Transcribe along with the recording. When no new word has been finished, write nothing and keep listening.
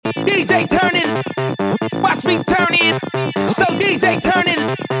DJ turn it, watch me turn it. So DJ turn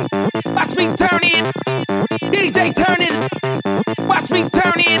it, watch me turn it. DJ turn it, watch me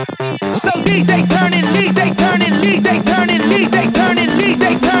turn it. So DJ turn it, DJ turn it, DJ turn it, DJ turn it,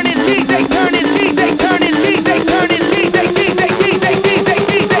 DJ turn it.